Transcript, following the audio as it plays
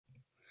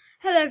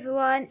Hello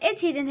everyone,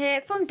 it's Eden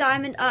here from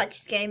Diamond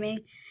Arches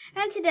Gaming,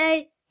 and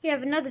today we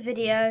have another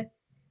video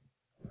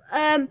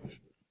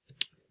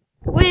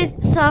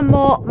with some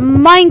more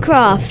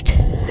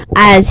Minecraft,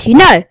 as you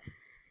know.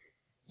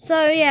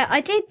 So yeah,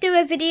 I did do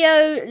a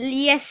video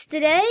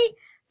yesterday.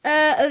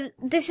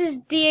 This is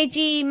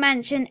DAG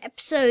Mansion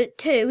episode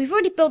 2. We've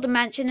already built the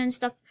mansion and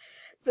stuff,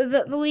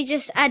 but we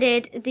just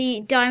added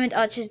the Diamond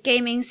Arches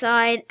Gaming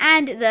sign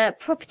and the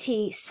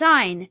property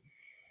sign.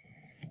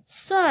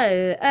 So,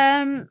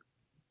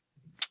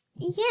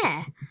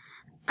 yeah,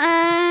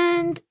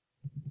 and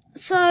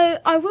so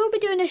I will be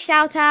doing a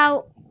shout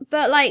out,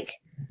 but like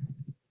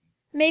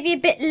maybe a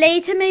bit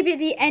later, maybe at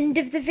the end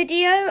of the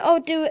video I'll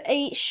do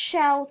a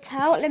shout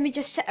out. Let me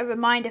just set a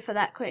reminder for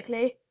that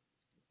quickly.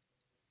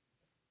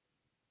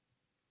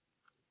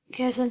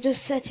 Okay, so I'm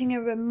just setting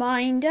a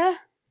reminder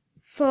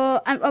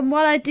for, and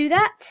while I do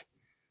that,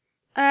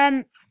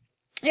 yeah,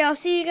 I'll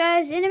see you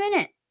guys in a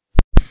minute.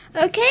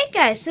 Okay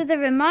guys, so the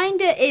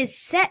reminder is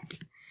set.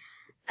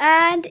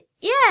 And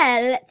yeah,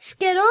 let's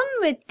get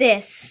on with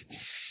this.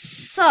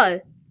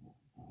 So,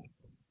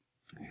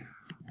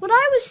 what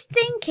I was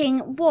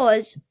thinking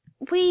was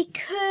we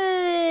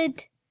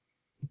could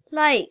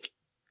like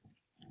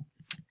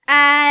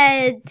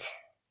add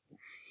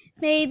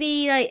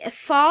maybe like a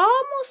farm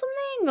or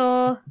something,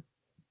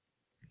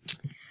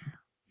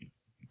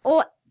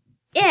 or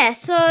yeah,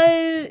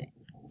 so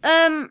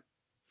oh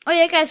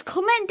yeah guys,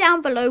 comment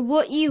down below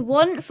what you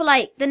want for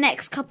like the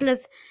next couple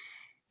of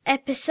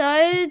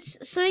episodes.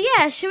 So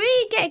yeah, should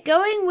we get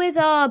going with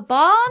our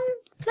barn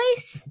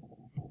place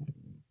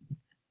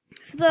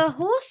for the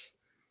horse?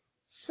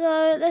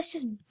 So let's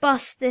just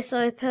bust this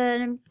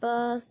open and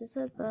bust this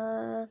up,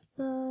 bust.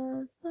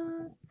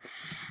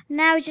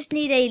 Now we just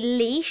need a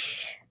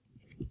leash.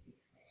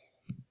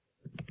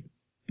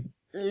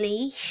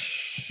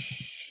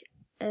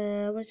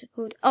 What's it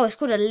called? Oh, it's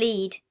called a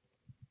lead.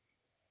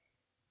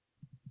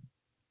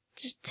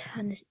 Just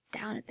turn this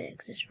down a bit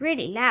because it's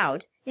really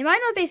loud. It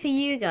might not be for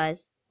you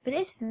guys, but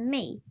it's for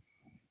me.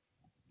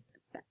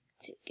 Back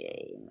to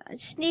game. I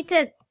just need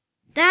to...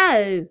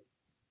 No!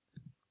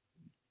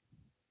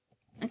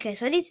 Okay,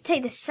 so I need to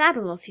take the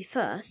saddle off you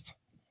first.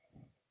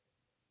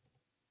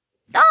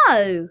 No!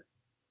 I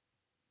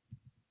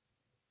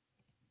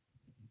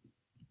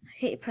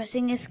keep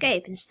pressing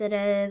escape instead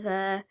of...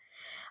 I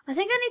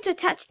think I need to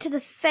attach it to the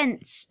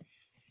fence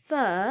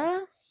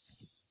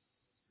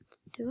first.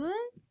 Do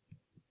I?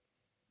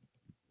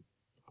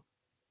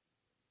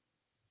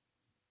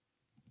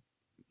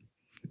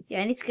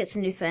 Yeah, I need to get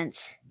some new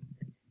fence.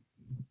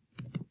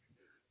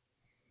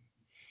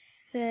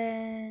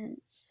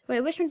 Fence. Wait,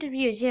 which one did we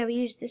use? Yeah, we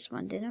used this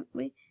one, didn't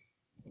we?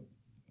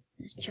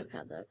 Let's chuck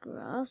out the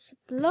grass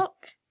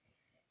block.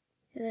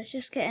 Okay, let's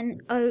just get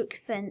an oak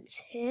fence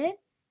here.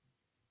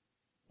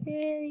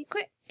 Really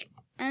quick.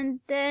 And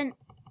then...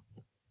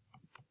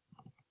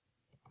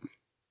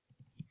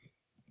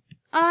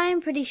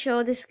 I'm pretty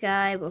sure this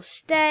guy will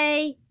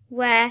stay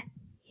where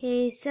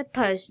he's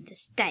supposed to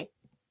stay.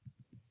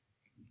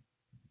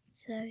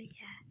 So,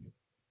 yeah.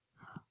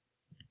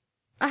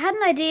 I had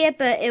an idea,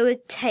 but it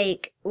would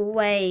take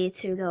way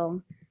too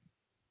long.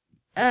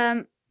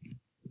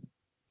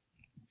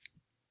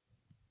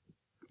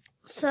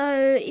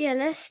 So, yeah,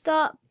 let's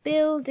start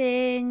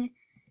building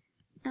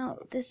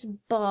out this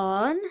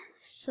barn.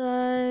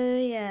 So,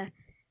 yeah.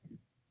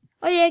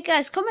 Oh, yeah,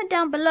 guys, comment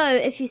down below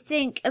if you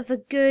think of a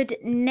good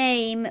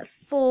name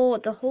for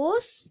the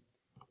horse.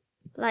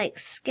 Like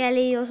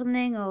Skelly or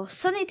something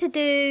to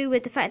do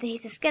with the fact that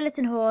he's a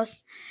skeleton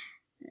horse.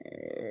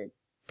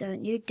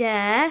 Don't you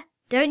dare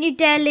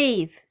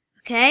leave,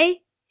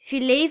 okay? If you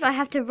leave, I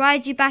have to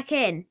ride you back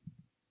in.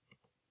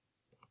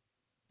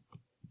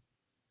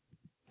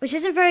 Which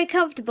isn't very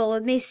comfortable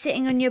with me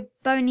sitting on your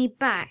bony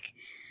back.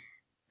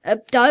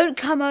 Don't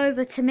come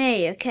over to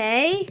me,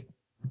 okay?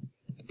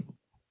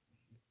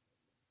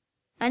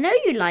 I know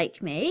you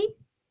like me,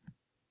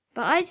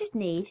 but I just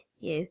need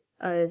you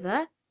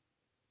over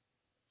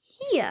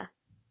here.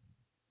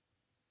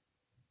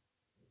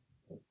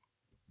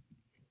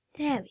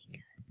 There we go.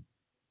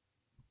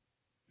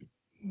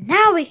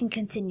 Now we can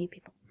continue,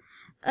 people.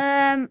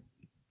 I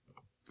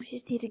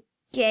just need a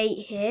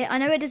gate here. I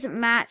know it doesn't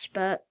match,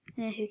 but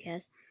who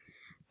cares?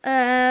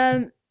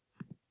 Now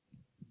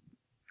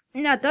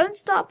don't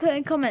start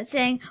putting comments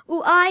saying,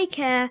 "Oh, I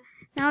care."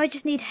 Now I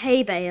just need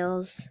hay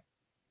bales.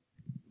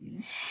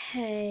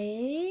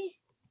 Hay.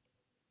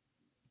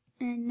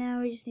 And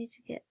now we just need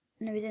to get...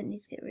 No, we don't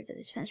need to get rid of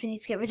this fence. We need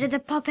to get rid of the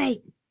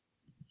poppy.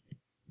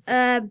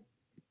 We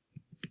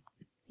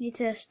need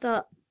to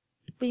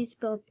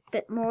build a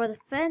bit more of the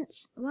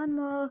fence. One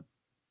more.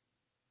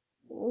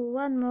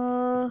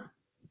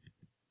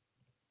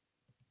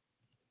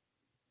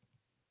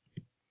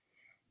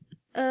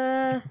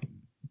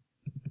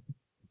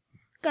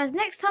 Guys,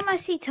 next time I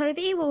see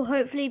Toby, we'll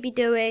hopefully be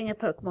doing a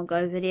Pokemon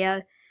Go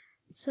video.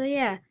 So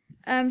yeah,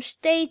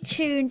 stay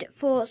tuned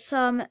for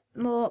some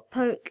more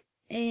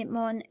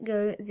Pokemon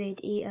Go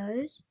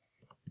videos.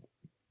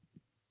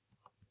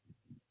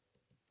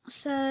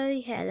 So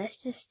yeah, let's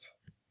just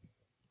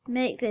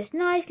make this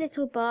nice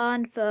little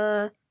barn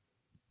for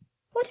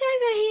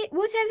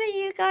whatever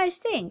you guys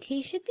think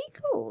he should be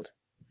called.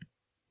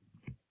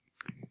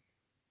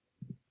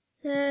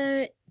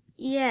 So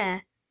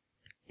yeah,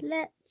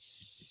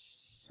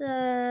 let's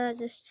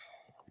just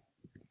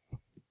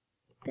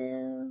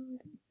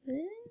build.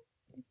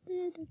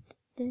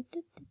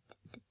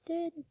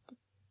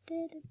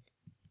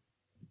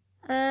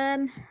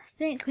 I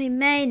think we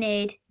may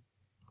need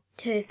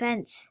 2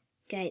 fence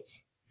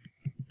gates.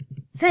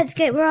 Fence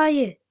gate, where are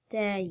you?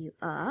 There you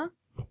are.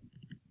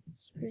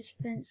 Spruce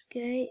fence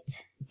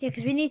gate. Yeah,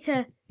 because we need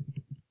to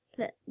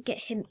get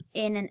him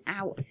in and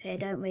out of here,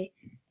 don't we?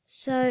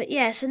 So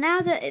yeah, so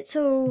now that it's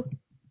all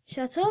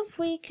shut off,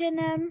 we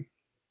can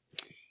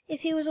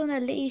if he was on a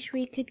leash,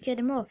 we could get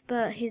him off,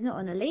 but he's not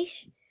on a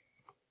leash,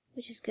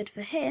 which is good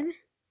for him.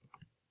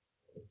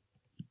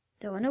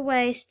 Don't want to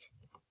waste.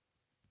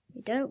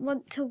 We don't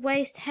want to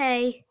waste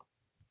hay.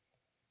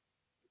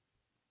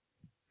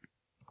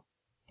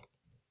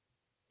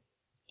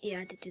 Yeah,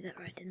 I did do that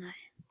right, didn't I?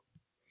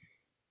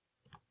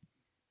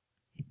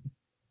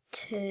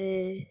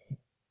 2.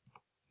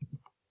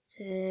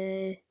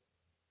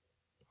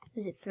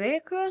 Is it 3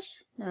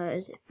 across? No,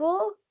 is it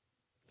 4?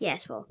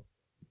 Yes, 4.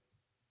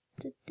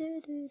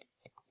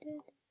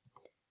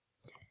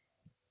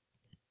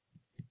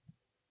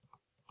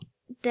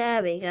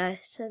 There we go.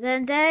 So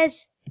then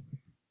there's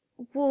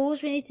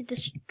walls. We need to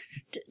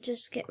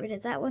just get rid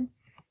of that one,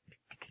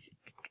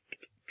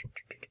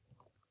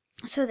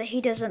 so that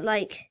he doesn't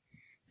like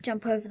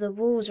jump over the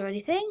walls or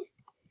anything.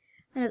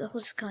 I know the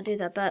horses can't do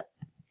that, but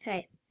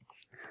hey,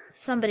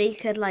 somebody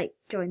could like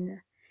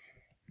join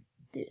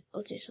do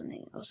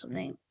something or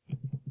something.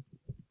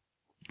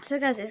 So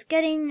guys, it's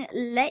getting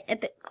late,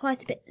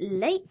 quite a bit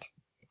late.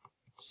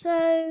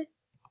 So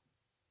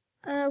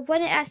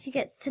when it actually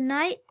gets to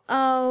night,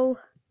 I'll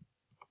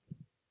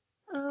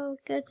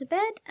go to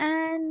bed,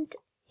 and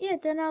yeah,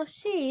 then I'll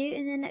see you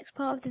in the next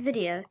part of the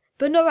video.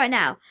 But not right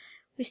now.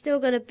 We still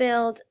got to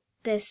build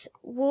this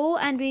wall,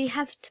 and we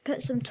have to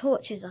put some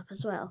torches up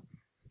as well.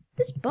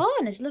 This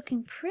barn is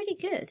looking pretty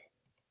good.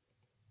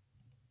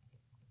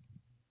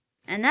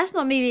 And that's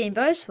not me being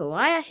boastful.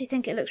 I actually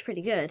think it looks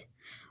pretty good.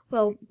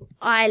 Well,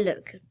 I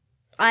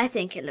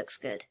think it looks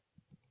good.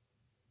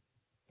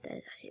 That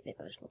is actually a bit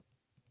boastful.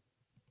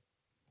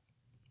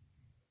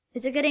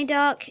 Is it getting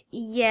dark?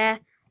 Yeah.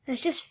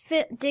 Let's just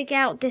dig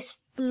out this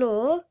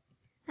floor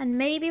and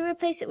maybe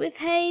replace it with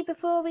hay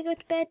before we go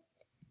to bed.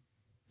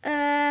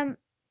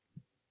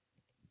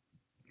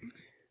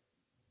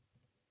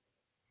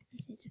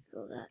 Just need to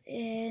fill that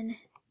in.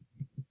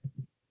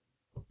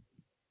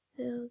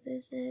 Fill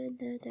this in.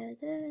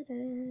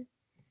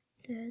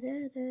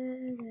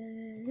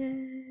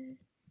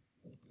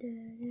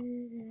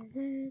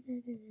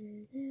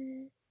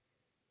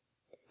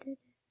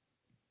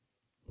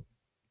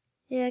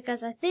 Yeah,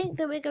 guys, I think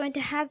that we're going to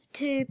have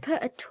to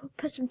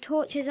put some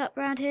torches up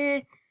around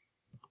here,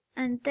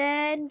 and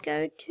then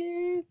go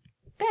to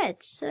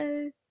bed.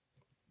 So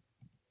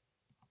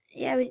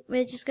yeah,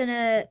 we're just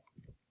gonna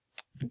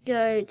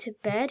go to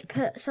bed.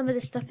 Put some of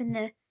this stuff in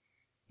the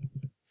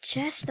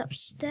chest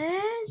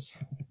upstairs.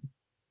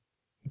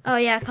 Oh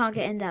yeah, I can't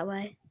get in that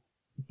way.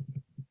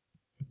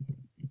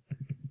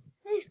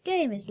 This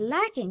game is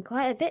lagging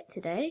quite a bit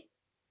today.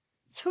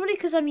 It's probably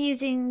because I'm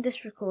using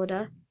this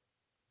recorder.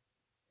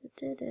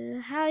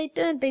 How you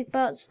doing, Big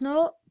Butt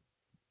Snort?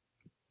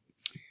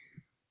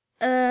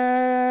 We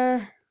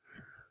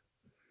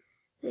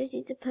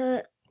need to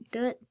put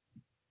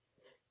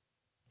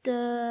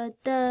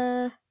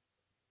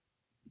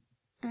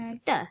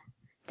and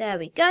there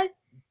we go.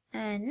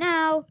 And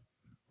now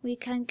we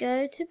can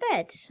go to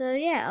bed. So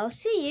yeah, I'll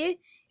see you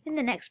in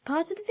the next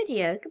part of the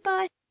video.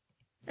 Goodbye.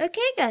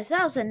 Okay guys,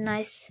 that was a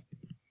nice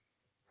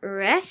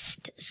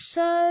rest.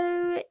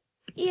 So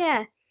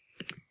yeah,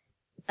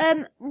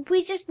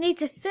 we just need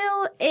to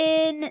fill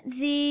in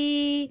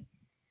the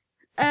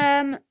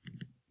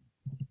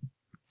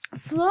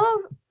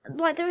floor,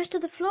 like the rest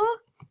of the floor.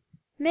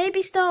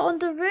 Maybe start on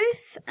the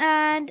roof,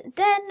 and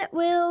then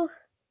we'll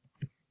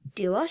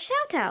do our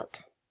shout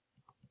out.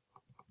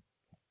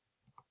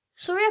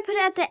 Sorry I put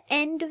it at the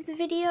end of the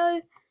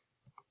video.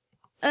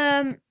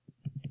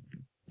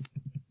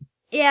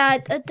 Yeah,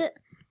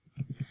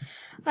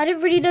 I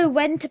didn't really know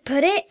when to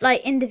put it,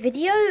 like, in the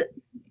video,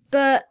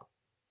 but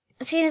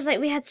seeing as, like,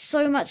 we had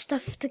so much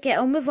stuff to get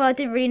on with, well, I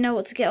didn't really know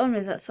what to get on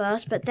with at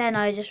first, but then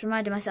I just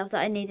reminded myself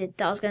that I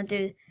was going to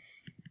do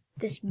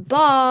this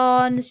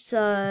barn,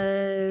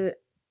 so,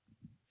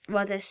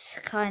 well, this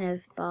kind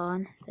of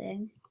barn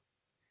thing.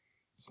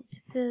 Just need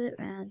to fill it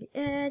around the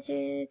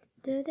edges.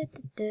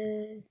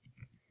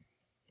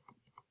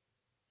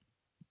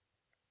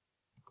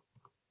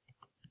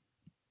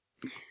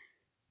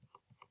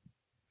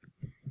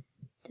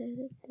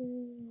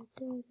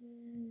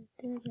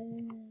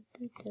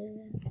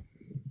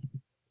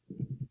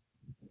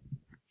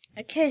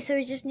 Okay, so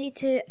we just need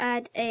to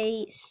add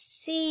a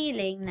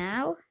ceiling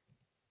now.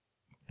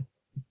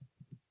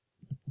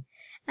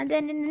 And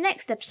then in the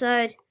next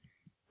episode,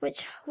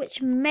 which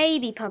may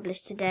be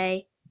published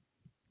today,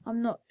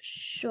 I'm not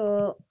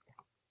sure.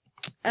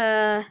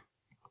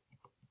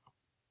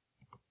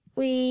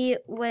 We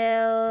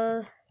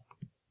will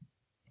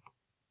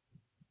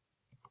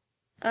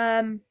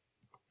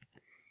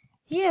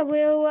yeah,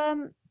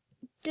 we'll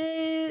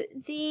do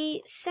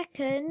the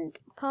second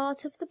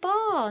part of the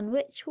barn,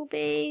 which will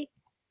be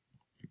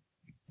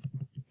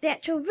the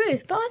actual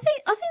roof. But I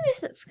think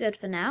this looks good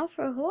for now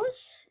for a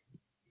horse.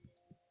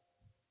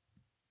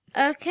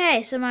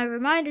 Okay, so my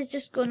reminder's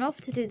just gone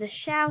off to do the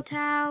shout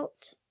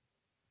out.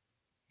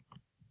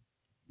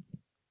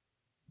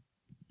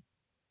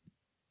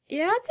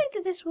 Yeah, I think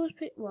that this was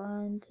pretty.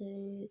 1,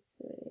 2,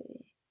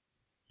 3.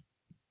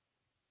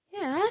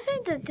 Yeah, I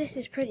think that this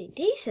is pretty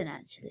decent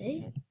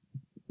actually.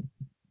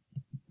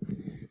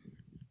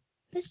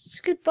 This is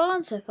a good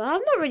barn so far.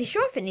 I'm not really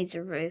sure if it needs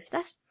a roof.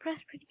 That's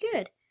pretty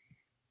good.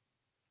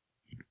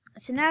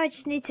 So now I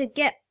just need to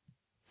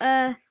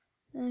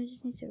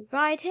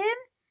ride him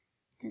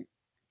and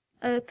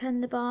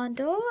open the barn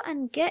door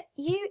and get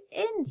you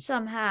in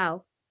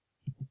somehow.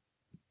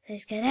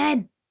 Please get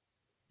in.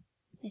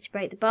 Need to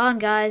break the barn,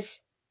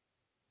 guys.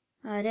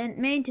 I didn't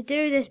mean to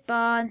do this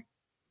barn.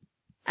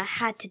 I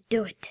had to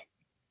do it.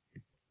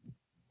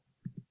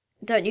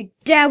 Don't you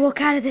dare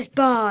walk out of this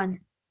barn.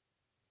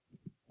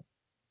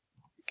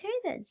 Okay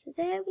then, so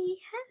there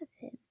we have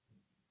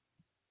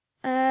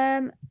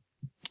him.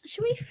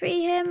 Should we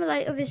free him,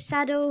 like, of his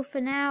saddle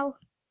for now?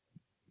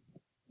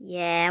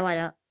 Yeah, why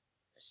not?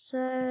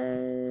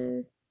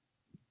 So,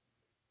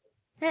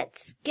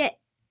 let's get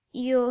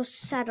your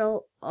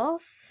saddle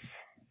off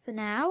for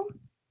now.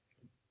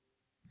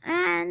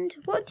 And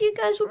what do you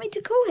guys want me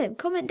to call him?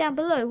 Comment down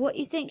below what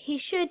you think he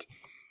should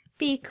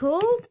be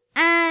called.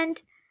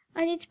 And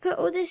I need to put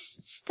all this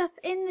stuff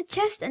in the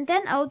chest and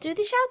then I'll do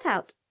the shout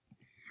out.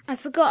 I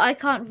forgot I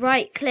can't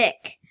right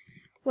click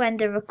when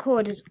the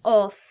recorder's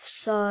off,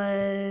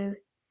 so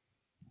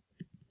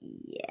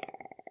yeah,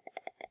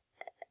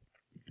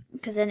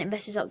 because then it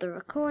messes up the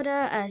recorder,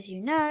 as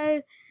you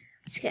know.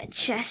 Let's get a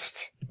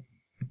chest.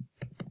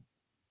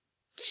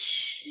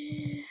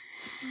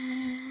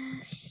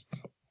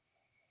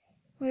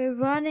 We're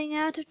running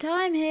out of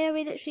time here.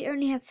 We literally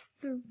only have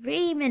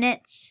 3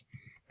 minutes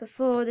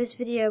before this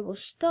video will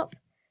stop.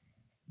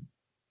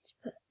 Let's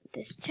put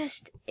this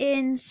chest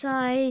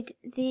inside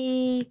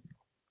the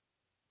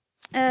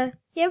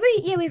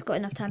we've got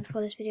enough time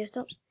before this video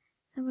stops.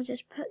 And we'll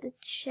just put the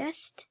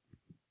chest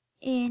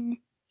in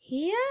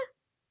here.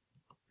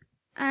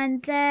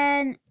 And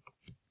then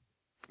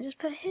just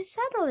put his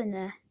saddle in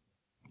there.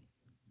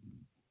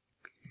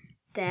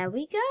 There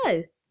we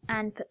go.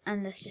 And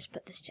let's just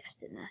put this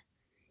chest in there.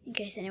 In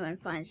case anyone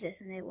finds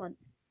this and they want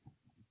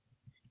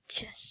the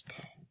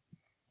chest.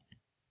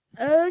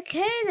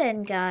 Okay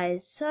then,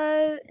 guys.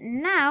 So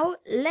now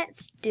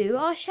let's do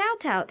our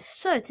shout out.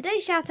 So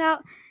today's shout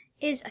out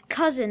is a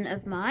cousin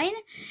of mine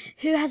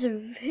who has a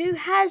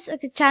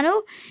good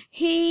channel.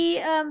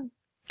 He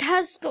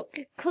has got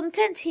good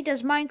content. He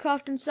does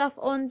Minecraft and stuff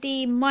on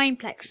the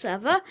Mineplex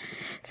server.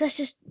 So let's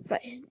just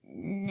write his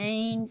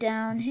name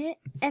down here.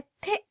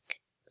 Epic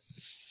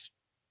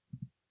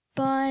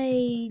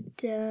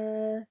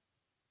Spider.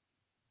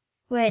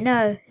 Wait,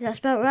 no, is that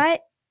spelled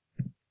right?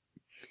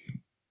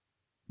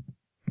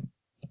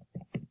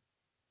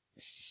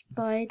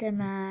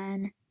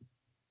 Spider-Man.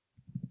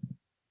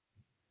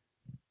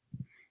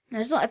 No,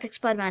 it's not Epic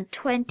Spider-Man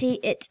 20,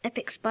 it's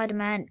Epic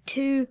Spider-Man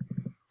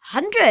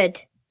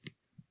 200.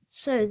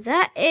 So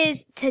that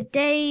is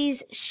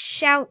today's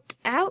shout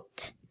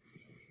out.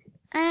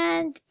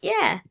 And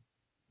yeah.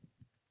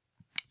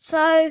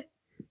 So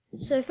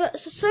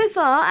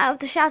far out of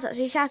the shout outs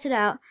we shouted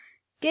out,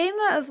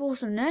 Gamer of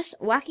Awesomeness,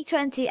 Wacky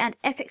 20 and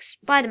Epic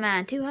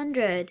Spider-Man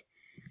 200.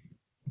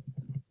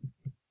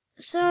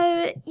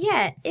 So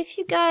yeah, if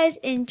you guys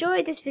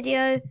enjoyed this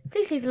video,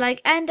 please leave a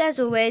like, and as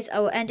always I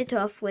will end it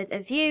off with a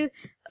view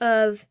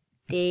of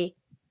the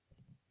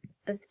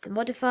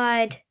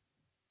modified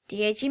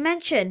DAG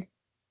mansion.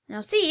 And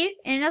I'll see you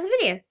in another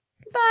video.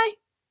 Goodbye.